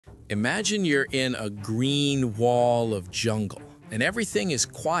Imagine you're in a green wall of jungle and everything is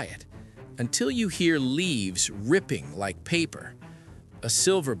quiet until you hear leaves ripping like paper. A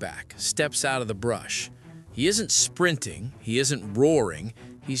silverback steps out of the brush. He isn't sprinting, he isn't roaring,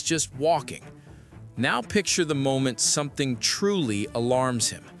 he's just walking. Now picture the moment something truly alarms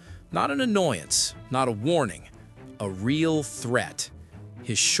him. Not an annoyance, not a warning, a real threat.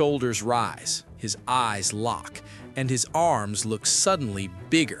 His shoulders rise, his eyes lock, and his arms look suddenly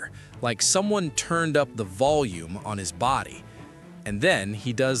bigger, like someone turned up the volume on his body. And then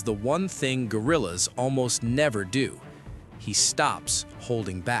he does the one thing gorillas almost never do. He stops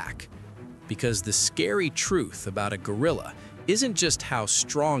holding back. Because the scary truth about a gorilla isn't just how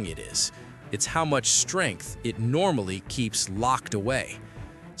strong it is, it's how much strength it normally keeps locked away.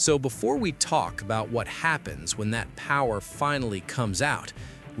 So before we talk about what happens when that power finally comes out,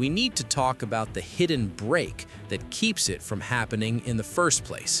 we need to talk about the hidden brake that keeps it from happening in the first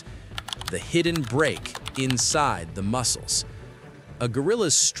place. The hidden brake inside the muscles. A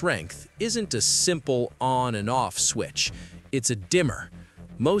gorilla's strength isn't a simple on and off switch, it's a dimmer.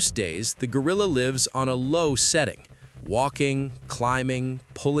 Most days, the gorilla lives on a low setting, walking, climbing,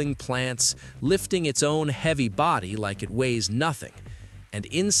 pulling plants, lifting its own heavy body like it weighs nothing. And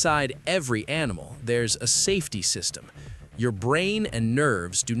inside every animal, there's a safety system. Your brain and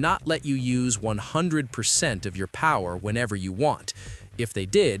nerves do not let you use 100% of your power whenever you want. If they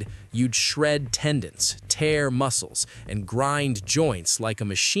did, you'd shred tendons, tear muscles, and grind joints like a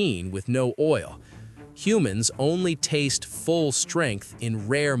machine with no oil. Humans only taste full strength in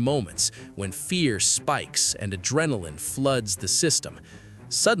rare moments when fear spikes and adrenaline floods the system.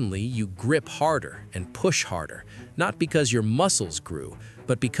 Suddenly, you grip harder and push harder, not because your muscles grew,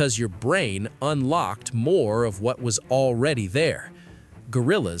 but because your brain unlocked more of what was already there.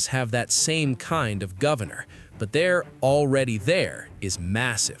 Gorillas have that same kind of governor, but their already there is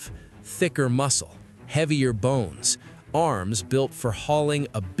massive, thicker muscle, heavier bones, arms built for hauling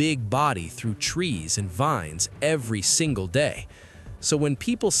a big body through trees and vines every single day. So when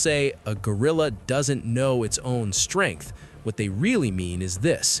people say a gorilla doesn't know its own strength, what they really mean is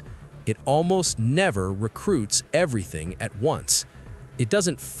this: it almost never recruits everything at once. It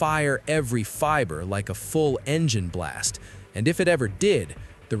doesn't fire every fiber like a full engine blast, and if it ever did,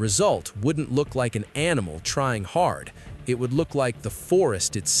 the result wouldn't look like an animal trying hard. It would look like the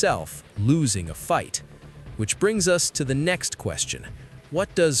forest itself losing a fight. Which brings us to the next question.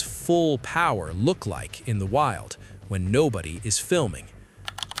 What does full power look like in the wild when nobody is filming?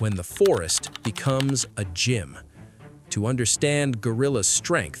 When the forest becomes a gym. To understand gorilla's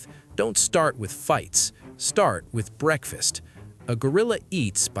strength, don't start with fights, start with breakfast. A gorilla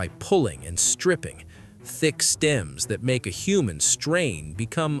eats by pulling and stripping. Thick stems that make a human strain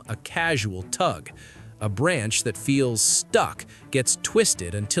become a casual tug. A branch that feels stuck gets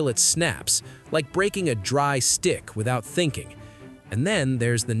twisted until it snaps, like breaking a dry stick without thinking. And then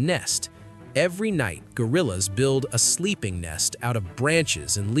there's the nest. Every night, gorillas build a sleeping nest out of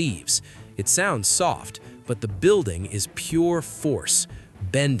branches and leaves. It sounds soft, but the building is pure force,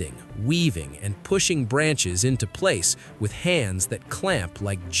 bending, weaving, and pushing branches into place with hands that clamp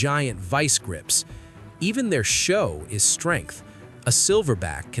like giant vice grips. Even their show is strength. A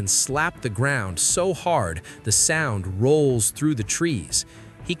silverback can slap the ground so hard the sound rolls through the trees.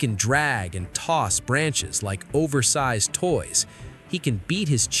 He can drag and toss branches like oversized toys. He can beat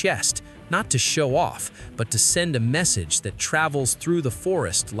his chest, not to show off, but to send a message that travels through the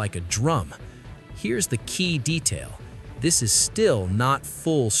forest like a drum. Here's the key detail. This is still not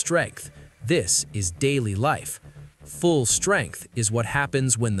full strength. This is daily life. Full strength is what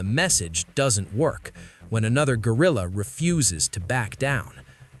happens when the message doesn't work, when another gorilla refuses to back down.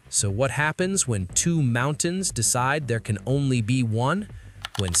 So what happens when two mountains decide there can only be one?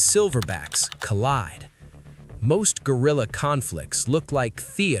 When silverbacks collide. Most gorilla conflicts look like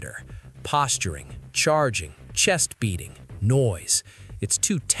theater: posturing, charging, chest beating, noise. It's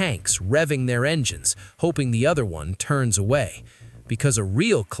two tanks revving their engines, hoping the other one turns away. Because a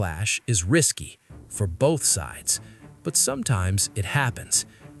real clash is risky for both sides. But sometimes it happens.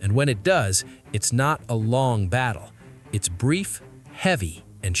 And when it does, it's not a long battle. It's brief, heavy,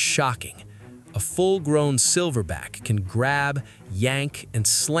 and shocking. A full-grown silverback can grab, yank, and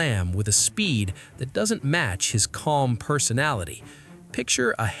slam with a speed that doesn't match his calm personality.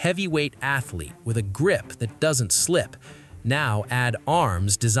 Picture a heavyweight athlete with a grip that doesn't slip. Now add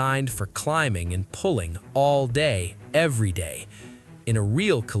arms designed for climbing and pulling all day, every day. In a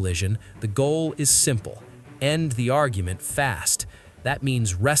real collision, the goal is simple: end the argument fast. That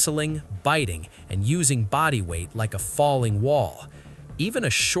means wrestling, biting, and using body weight like a falling wall. Even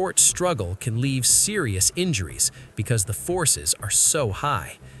a short struggle can leave serious injuries because the forces are so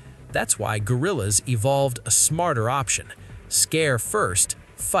high. That's why gorillas evolved a smarter option: scare first,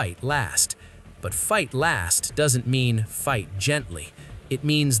 fight last. But fight last doesn't mean fight gently. It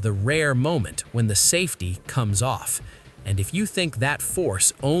means the rare moment when the safety comes off. And if you think that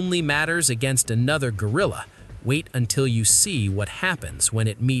force only matters against another gorilla, wait until you see what happens when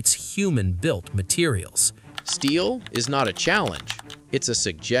it meets human-built materials. Steel is not a challenge, it's a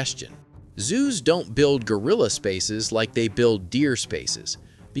suggestion. Zoos don't build gorilla spaces like they build deer spaces,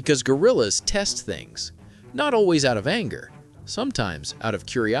 because gorillas test things, not always out of anger, sometimes out of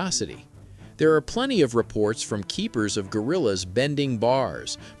curiosity. There are plenty of reports from keepers of gorillas bending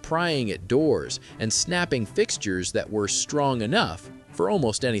bars, prying at doors, and snapping fixtures that were strong enough for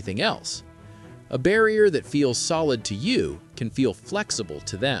almost anything else. A barrier that feels solid to you can feel flexible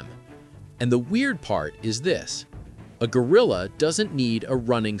to them. And the weird part is this: a gorilla doesn't need a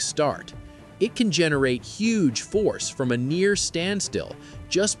running start. It can generate huge force from a near standstill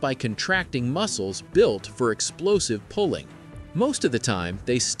just by contracting muscles built for explosive pulling. Most of the time,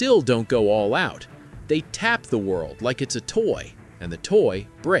 they still don't go all out. They tap the world like it's a toy, and the toy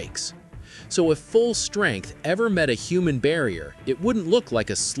breaks. So if full strength ever met a human barrier, it wouldn't look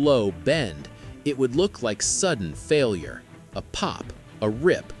like a slow bend. It would look like sudden failure, a pop, a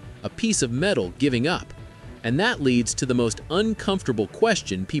rip, a piece of metal giving up. And that leads to the most uncomfortable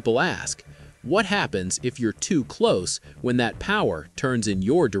question people ask: what happens if you're too close when that power turns in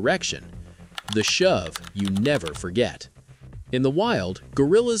your direction? The shove you never forget. In the wild,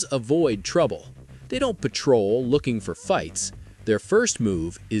 gorillas avoid trouble. They don't patrol looking for fights. Their first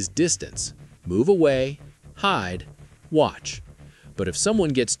move is distance. Move away, hide, watch. But if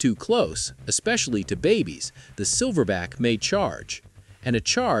someone gets too close, especially to babies, the silverback may charge. And a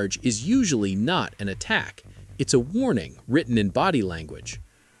charge is usually not an attack. It's a warning written in body language.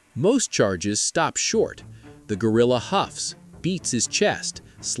 Most charges stop short. The gorilla huffs, beats his chest,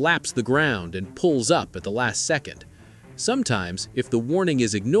 slaps the ground, and pulls up at the last second. Sometimes, if the warning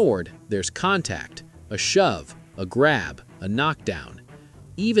is ignored, there's contact, a shove, a grab, a knockdown.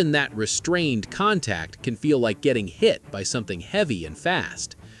 Even that restrained contact can feel like getting hit by something heavy and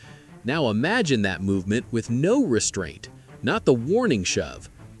fast. Now imagine that movement with no restraint, not the warning shove,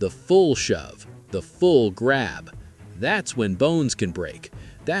 the full grab. That's when bones can break.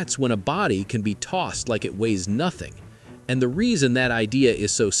 That's when a body can be tossed like it weighs nothing. And the reason that idea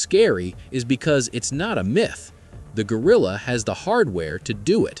is so scary is because it's not a myth. The gorilla has the hardware to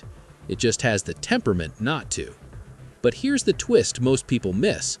do it. It just has the temperament not to. But here's the twist most people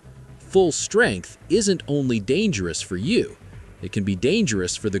miss. Full strength isn't only dangerous for you. It can be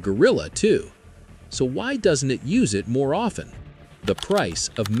dangerous for the gorilla too. So why doesn't it use it more often? The price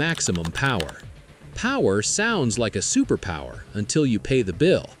of maximum power. Power sounds like a superpower until you pay the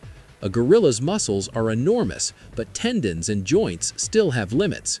bill. A gorilla's muscles are enormous, but tendons and joints still have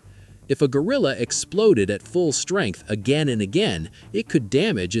limits. If a gorilla exploded at full strength again and again, it could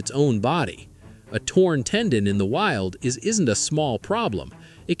damage its own body. A torn tendon in the wild isn't a small problem.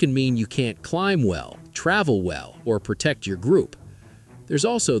 It can mean you can't climb well, travel well, or protect your group. There's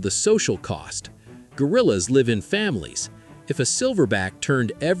also the social cost. Gorillas live in families. If a silverback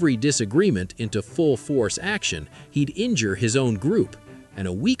turned every disagreement into full-force action, he'd injure his own group, and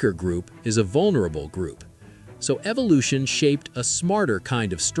a weaker group is a vulnerable group. So evolution shaped a smarter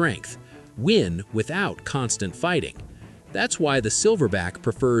kind of strength, win without constant fighting. That's why the silverback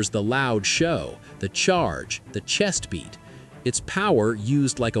prefers the loud show, the charge, the chest beat. It's power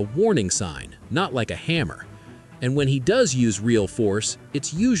used like a warning sign, not like a hammer. And when he does use real force,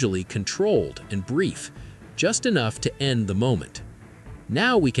 it's usually controlled and brief, just enough to end the moment.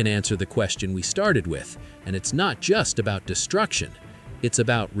 Now we can answer the question we started with, and it's not just about destruction, it's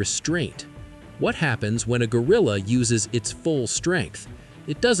about restraint. What happens when a gorilla uses its full strength?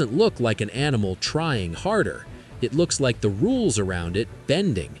 It doesn't look like an animal trying harder. It looks like the rules around it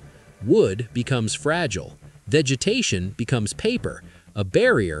bending. Wood becomes fragile. Vegetation becomes paper. A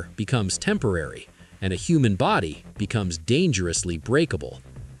barrier becomes temporary. And a human body becomes dangerously breakable.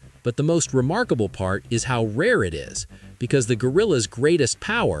 But the most remarkable part is how rare it is, because the gorilla's greatest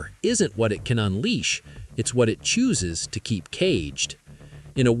power isn't what it can unleash, it's what it chooses to keep caged.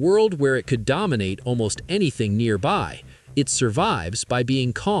 In a world where it could dominate almost anything nearby, it survives by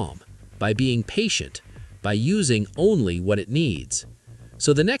being calm, by being patient, by using only what it needs.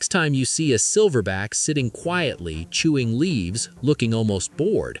 So the next time you see a silverback sitting quietly, chewing leaves, looking almost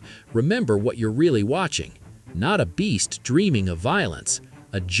bored, remember what you're really watching. Not a beast dreaming of violence,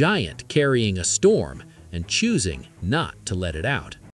 a giant carrying a storm and choosing not to let it out.